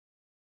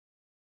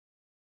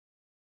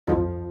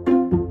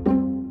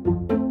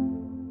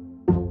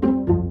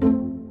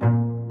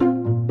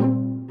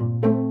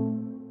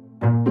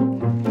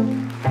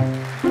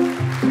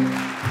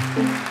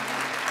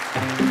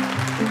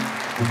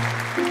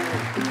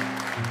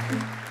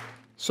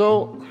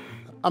So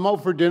I'm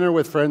out for dinner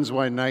with friends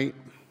one night,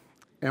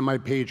 and my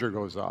pager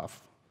goes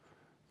off.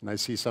 And I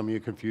see some of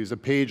you confused. A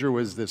pager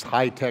was this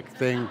high-tech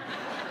thing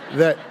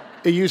that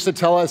it used to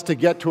tell us to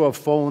get to a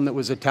phone that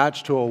was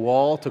attached to a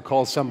wall to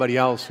call somebody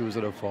else who was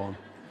at a phone.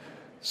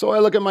 So I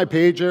look at my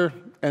pager,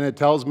 and it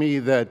tells me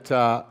that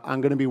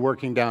I'm going to be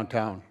working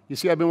downtown. You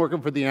see, I've been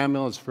working for the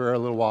ambulance for a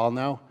little while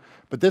now,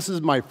 but this is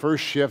my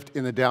first shift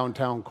in the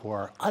downtown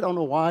core. I don't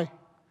know why.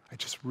 I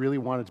just really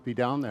wanted to be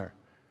down there.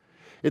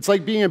 It's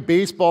like being in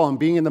baseball and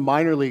being in the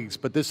minor leagues,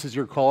 but this is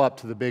your call up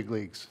to the big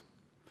leagues.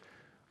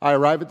 I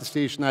arrive at the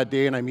station that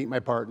day, and I meet my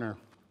partner.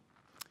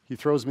 He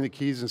throws me the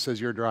keys and says,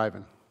 "You're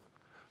driving."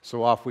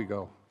 So off we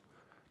go.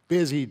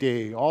 Busy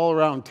day, all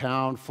around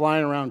town,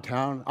 flying around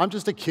town. I'm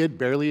just a kid,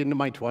 barely into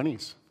my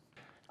 20s.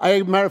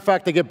 Matter of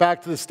fact, I get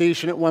back to the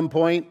station at one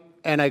point,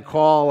 and I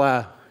call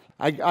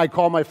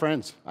my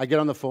friends. I get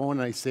on the phone,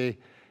 and I say,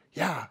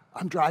 "Yeah,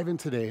 I'm driving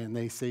today." And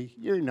they say,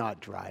 "You're not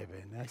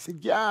driving." And I said,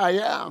 "Yeah, I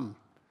am."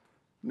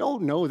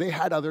 No, they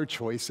had other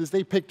choices.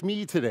 They picked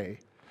me today.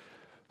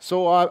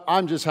 So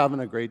I'm just having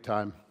a great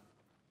time.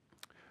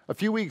 A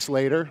few weeks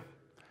later,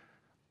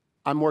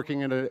 I'm working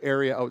in an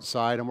area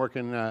outside. I'm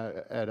working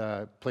at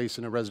a place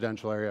in a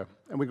residential area.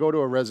 And we go to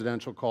a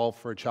residential call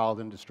for a child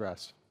in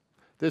distress.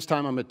 This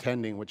time I'm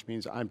attending, which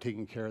means I'm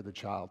taking care of the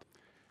child.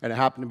 And it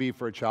happened to be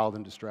for a child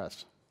in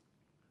distress.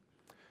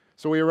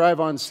 So we arrive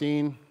on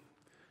scene.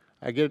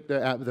 I get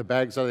the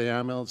bags out of the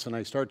ambulance, and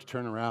I start to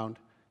turn around.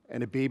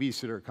 And a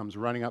babysitter comes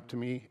running up to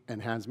me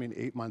and hands me an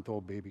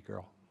 8-month-old baby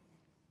girl.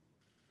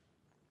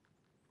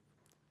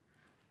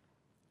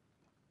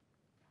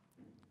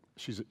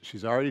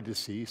 She's already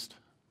deceased.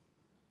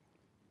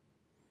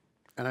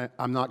 And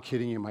I'm not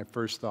kidding you, my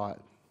first thought,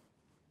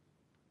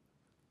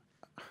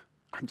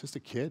 I'm just a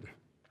kid.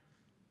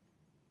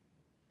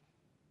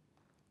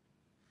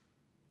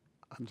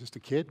 I'm just a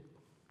kid.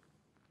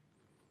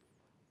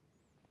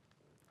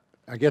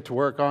 I get to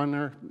work on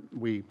her,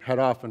 we head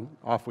off, and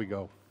off we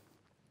go.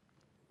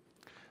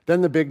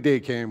 Then the big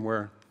day came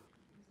where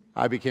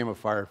I became a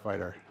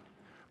firefighter.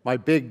 My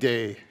big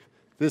day.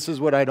 This is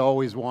what I'd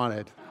always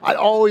wanted. I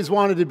always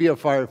wanted to be a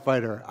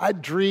firefighter. I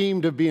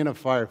dreamed of being a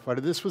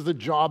firefighter. This was the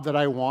job that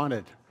I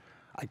wanted.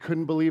 I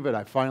couldn't believe it.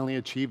 I finally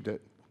achieved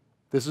it.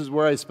 This is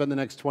where I spent the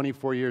next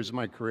 24 years of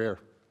my career.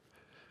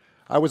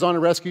 I was on a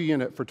rescue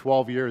unit for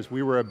 12 years.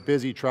 We were a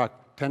busy truck,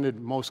 attended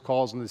most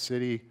calls in the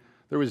city.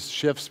 There was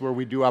shifts where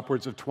we do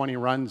upwards of 20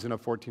 runs in a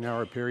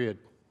 14-hour period.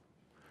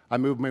 I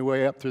moved my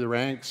way up through the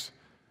ranks,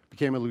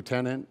 became a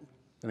lieutenant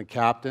and a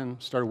captain,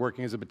 started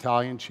working as a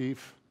battalion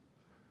chief.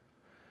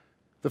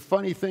 The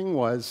funny thing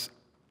was,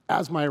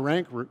 as my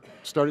rank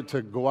started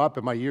to go up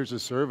in my years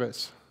of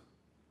service,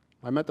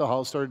 my mental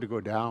health started to go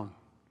down.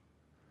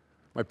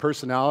 My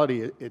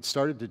personality, it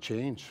started to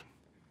change.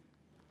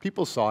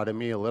 People saw it in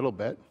me a little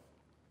bit.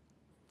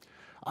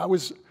 I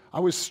was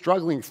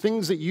struggling.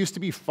 Things that used to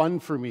be fun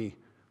for me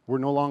were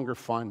no longer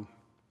fun.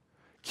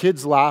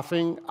 Kids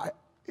laughing,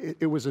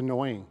 it was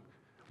annoying.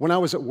 When I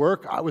was at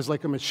work, I was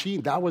like a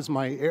machine. That was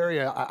my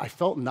area. I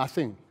felt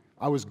nothing.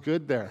 I was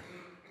good there.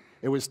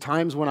 It was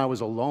times when I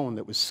was alone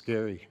that was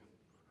scary.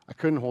 I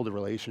couldn't hold a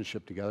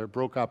relationship together.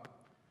 Broke up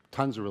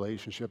tons of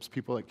relationships,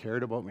 people that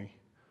cared about me.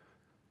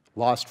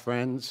 Lost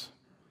friends,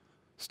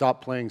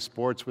 stopped playing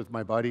sports with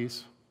my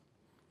buddies,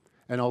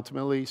 and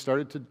ultimately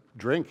started to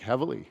drink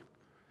heavily.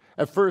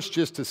 At first,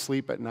 just to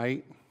sleep at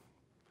night.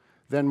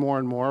 Then more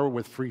and more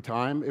with free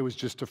time, it was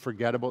just to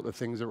forget about the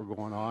things that were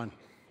going on.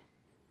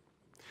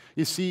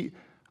 You see,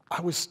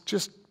 I was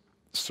just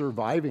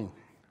surviving.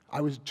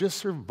 I was just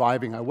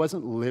surviving. I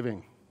wasn't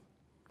living.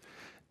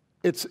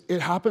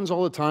 It happens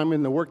all the time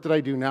in the work that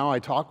I do now. I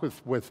talk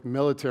with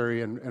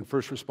military and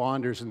first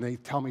responders, and they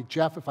tell me,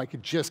 "Jeff, if I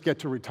could just get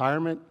to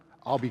retirement,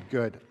 I'll be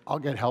good. I'll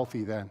get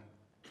healthy then."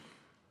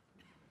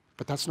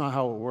 But that's not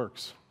how it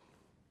works.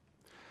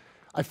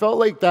 I felt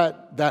like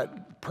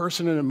that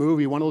person in a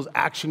movie, one of those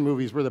action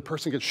movies where the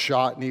person gets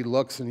shot and he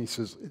looks and he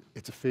says,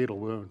 "It's a fatal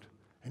wound."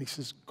 And he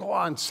says, "Go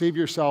on, save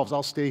yourselves.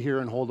 I'll stay here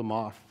and hold them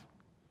off."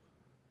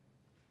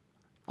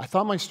 I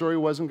thought my story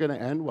wasn't going to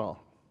end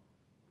well.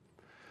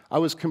 I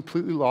was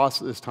completely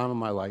lost at this time of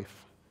my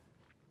life.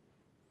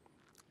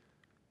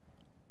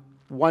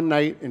 One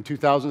night in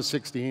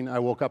 2016, I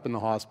woke up in the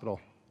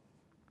hospital.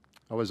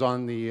 I was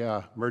on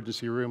the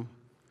emergency room,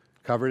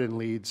 covered in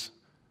leads.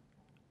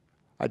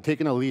 I'd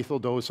taken a lethal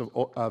dose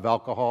of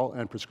alcohol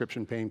and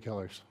prescription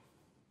painkillers.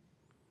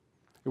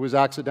 It was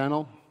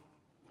accidental,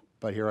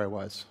 but here I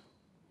was.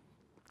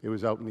 It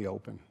was out in the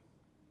open.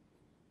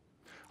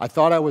 I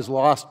thought I was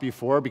lost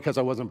before because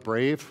I wasn't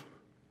brave.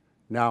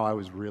 Now I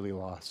was really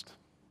lost.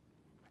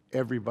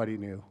 Everybody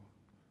knew.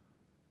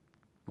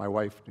 My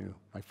wife knew.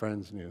 My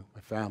friends knew.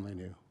 My family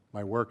knew.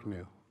 My work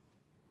knew.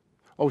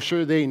 Oh,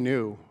 sure, they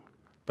knew,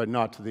 but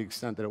not to the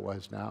extent that it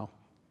was now.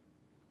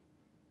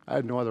 I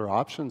had no other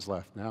options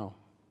left now.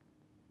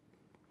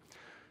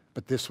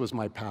 But this was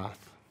my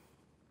path.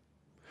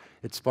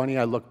 It's funny,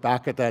 I look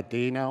back at that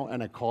day now,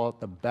 and I call it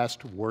the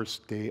best,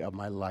 worst day of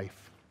my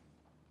life.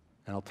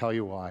 And I'll tell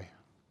you why.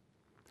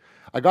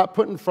 I got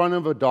put in front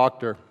of a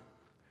doctor.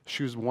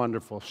 She was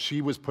wonderful.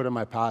 She was put in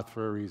my path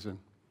for a reason.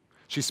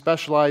 She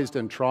specialized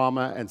in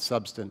trauma and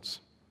substance.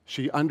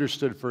 She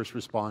understood first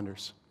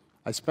responders.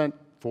 I spent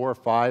 4 or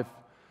 5,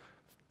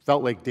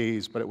 felt like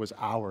days, but it was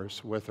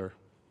hours with her.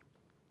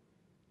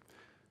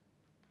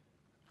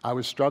 I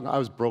was struggling. I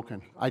was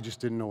broken. I just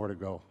didn't know where to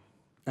go.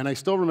 And I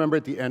still remember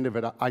at the end of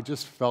it, I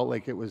just felt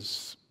like it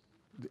was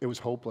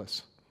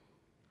hopeless.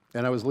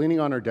 And I was leaning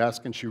on her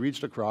desk, and she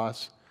reached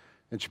across,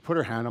 and she put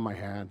her hand on my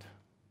hand.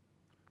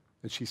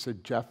 And she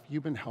said, "Jeff,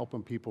 you've been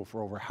helping people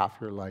for over half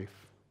your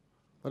life.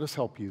 Let us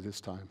help you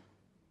this time."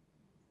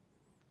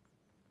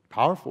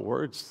 Powerful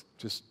words,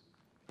 just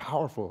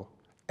powerful.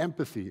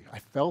 Empathy, I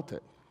felt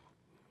it.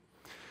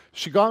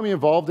 She got me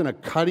involved in a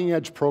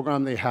cutting-edge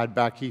program they had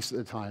back east at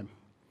the time.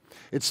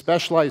 It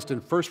specialized in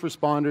first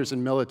responders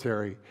and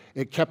military.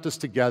 It kept us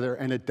together,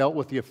 and it dealt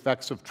with the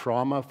effects of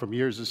trauma from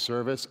years of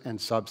service and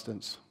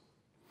substance.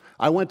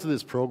 I went to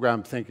this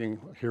program thinking,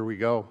 here we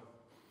go.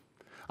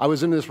 I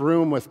was in this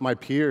room with my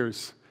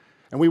peers,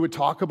 and we would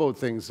talk about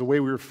things, the way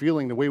we were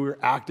feeling, the way we were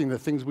acting, the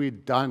things we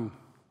had done.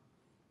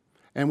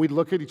 And we'd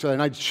look at each other,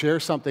 and I'd share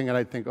something, and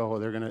I'd think, oh,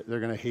 they're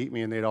gonna hate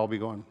me, and they'd all be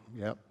going,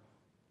 yep.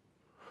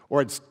 Or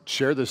I'd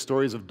share the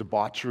stories of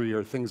debauchery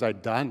or things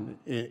I'd done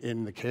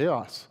in the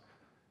chaos.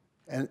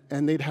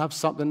 And they'd have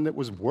something that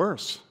was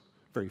worse.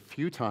 Very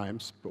few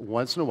times, but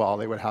once in a while,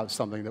 they would have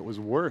something that was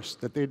worse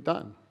that they'd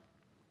done.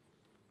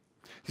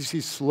 You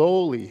see,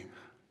 slowly,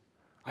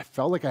 I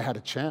felt like I had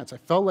a chance. I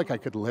felt like I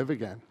could live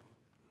again.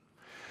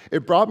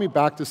 It brought me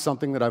back to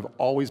something that I've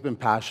always been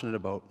passionate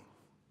about.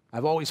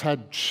 I've always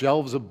had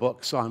shelves of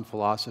books on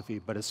philosophy,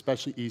 but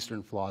especially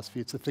Eastern philosophy.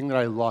 It's a thing that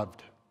I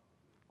loved.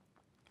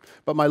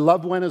 But my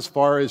love went as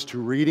far as to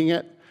reading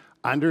it,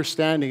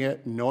 understanding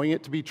it, knowing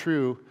it to be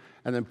true,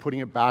 and then putting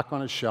it back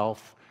on a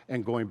shelf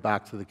and going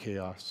back to the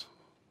chaos.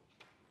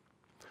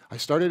 I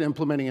started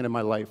implementing it in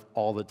my life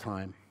all the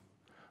time.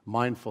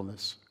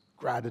 Mindfulness,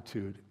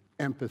 gratitude,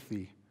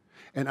 empathy,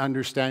 and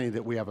understanding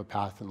that we have a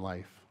path in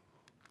life.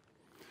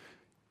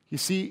 You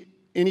see,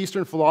 in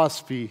Eastern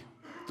philosophy,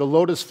 the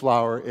lotus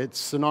flower, it's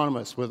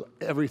synonymous with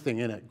everything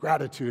in it.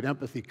 Gratitude,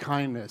 empathy,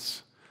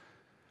 kindness.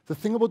 The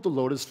thing about the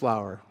lotus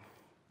flower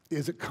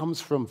is it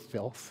comes from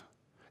filth.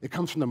 It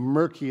comes from the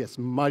murkiest,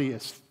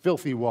 muddiest,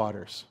 filthy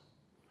waters.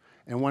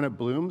 And when it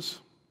blooms,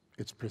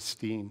 it's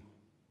pristine.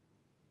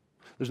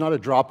 There's not a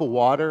drop of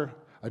water,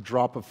 a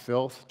drop of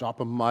filth, a drop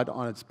of mud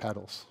on its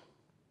petals.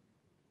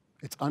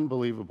 It's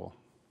unbelievable.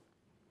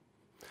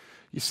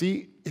 You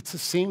see, it's the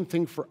same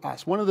thing for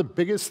us. One of the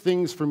biggest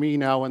things for me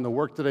now in the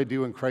work that I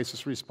do in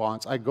crisis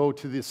response, I go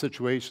to the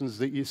situations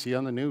that you see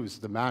on the news,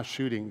 the mass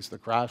shootings, the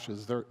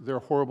crashes. They're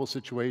horrible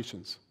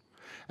situations.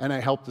 And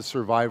I help the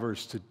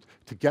survivors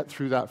to get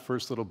through that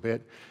first little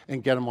bit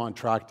and get them on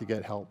track to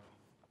get help.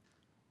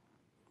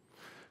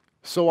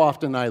 So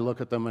often I look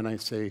at them and I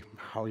say,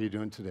 "How are you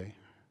doing today?"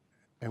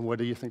 And what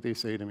do you think they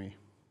say to me?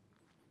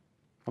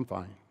 "I'm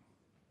fine."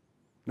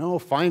 No,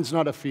 fine's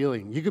not a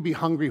feeling. You could be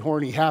hungry,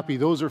 horny, happy.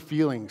 Those are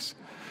feelings.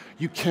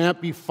 You can't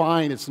be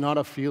fine. It's not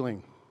a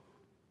feeling.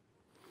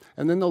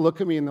 And then they'll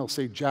look at me and they'll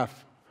say,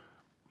 "Jeff,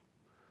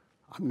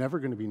 I'm never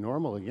going to be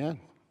normal again."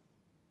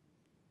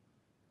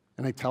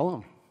 And I tell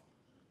them,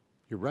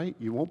 "You're right.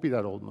 You won't be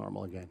that old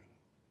normal again.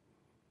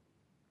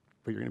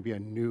 But you're going to be a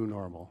new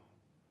normal.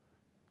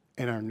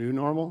 And our new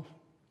normal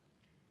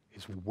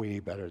is way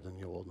better than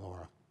the old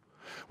normal."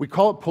 We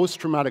call it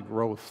post-traumatic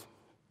growth.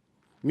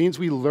 It means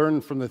we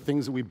learn from the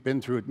things that we've been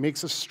through. It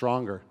makes us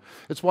stronger.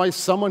 It's why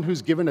someone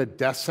who's given a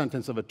death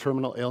sentence of a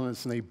terminal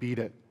illness and they beat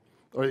it,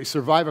 or they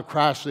survive a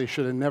crash they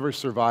should have never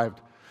survived,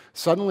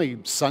 suddenly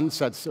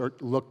sunsets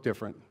look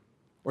different,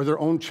 or their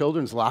own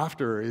children's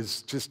laughter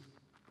is just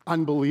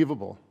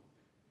unbelievable.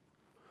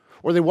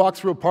 Or they walk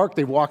through a park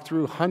they walked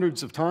through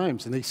hundreds of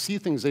times, and they see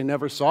things they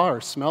never saw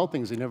or smell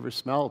things they never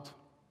smelled.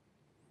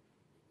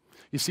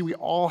 You see, we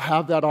all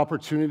have that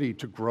opportunity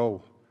to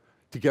grow,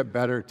 to get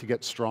better, to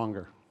get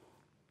stronger.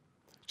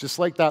 Just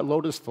like that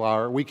lotus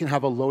flower, we can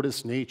have a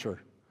lotus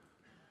nature,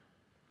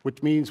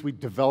 which means we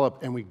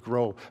develop and we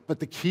grow. But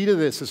the key to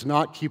this is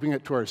not keeping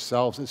it to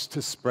ourselves, it's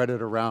to spread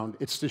it around,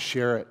 it's to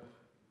share it.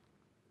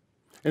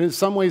 And in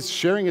some ways,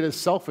 sharing it is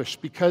selfish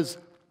because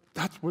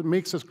that's what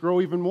makes us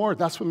grow even more.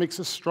 That's what makes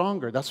us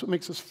stronger. That's what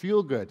makes us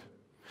feel good.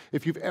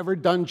 If you've ever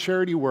done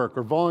charity work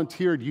or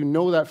volunteered, you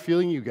know that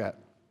feeling you get.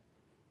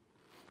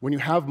 When you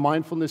have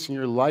mindfulness in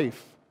your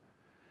life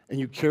and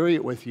you carry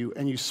it with you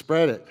and you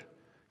spread it,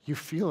 you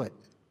feel it.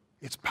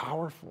 It's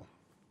powerful.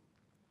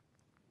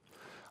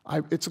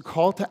 It's a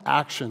call to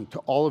action to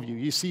all of you.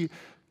 You see,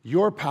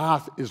 your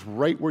path is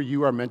right where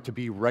you are meant to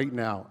be right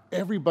now.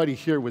 Everybody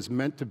here was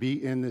meant to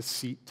be in this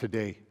seat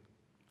today.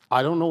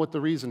 I don't know what the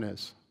reason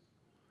is.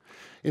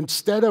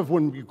 Instead of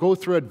when we go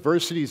through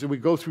adversities and we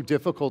go through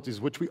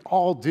difficulties, which we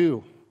all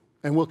do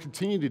and will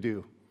continue to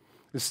do,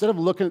 instead of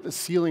looking at the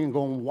ceiling and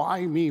going,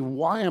 "Why me?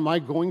 Why am I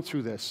going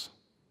through this?"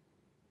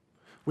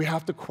 we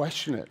have to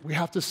question it. We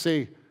have to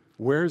say,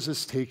 where is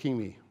this taking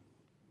me?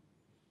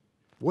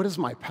 What is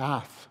my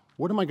path?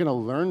 What am I going to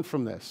learn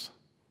from this?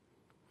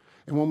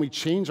 And when we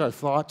change our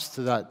thoughts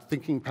to that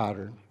thinking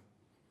pattern,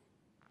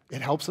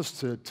 it helps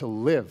us to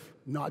live,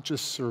 not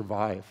just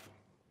survive.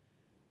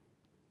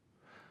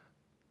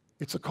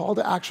 It's a call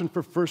to action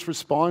for first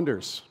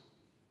responders.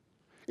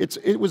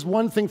 It was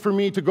one thing for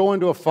me to go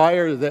into a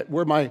fire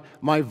where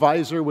my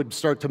visor would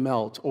start to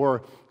melt,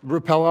 or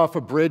rappel off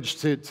a bridge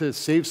to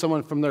save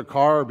someone from their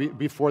car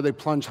before they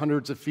plunge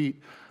hundreds of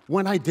feet.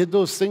 When I did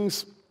those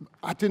things,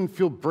 I didn't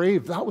feel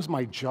brave. That was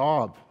my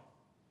job.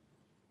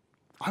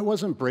 I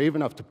wasn't brave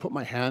enough to put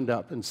my hand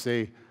up and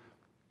say,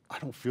 I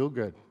don't feel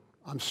good.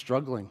 I'm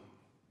struggling.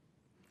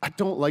 I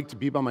don't like to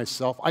be by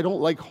myself. I don't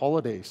like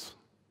holidays.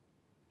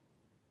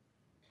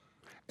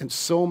 And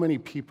so many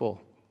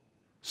people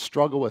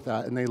struggle with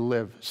that, and they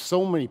live.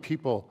 So many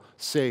people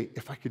say,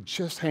 if I could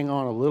just hang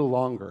on a little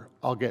longer,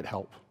 I'll get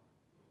help.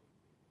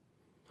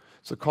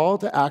 So call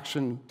to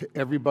action to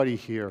everybody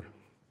here.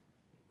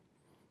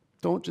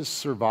 Don't just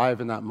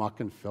survive in that muck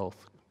and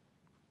filth.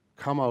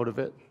 Come out of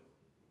it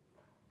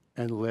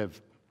and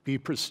live. Be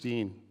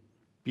pristine.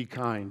 Be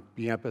kind.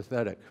 Be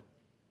empathetic.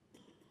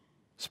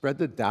 Spread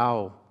the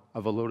Tao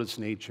of a lotus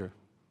nature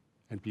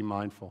and be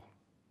mindful.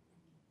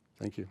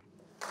 Thank you.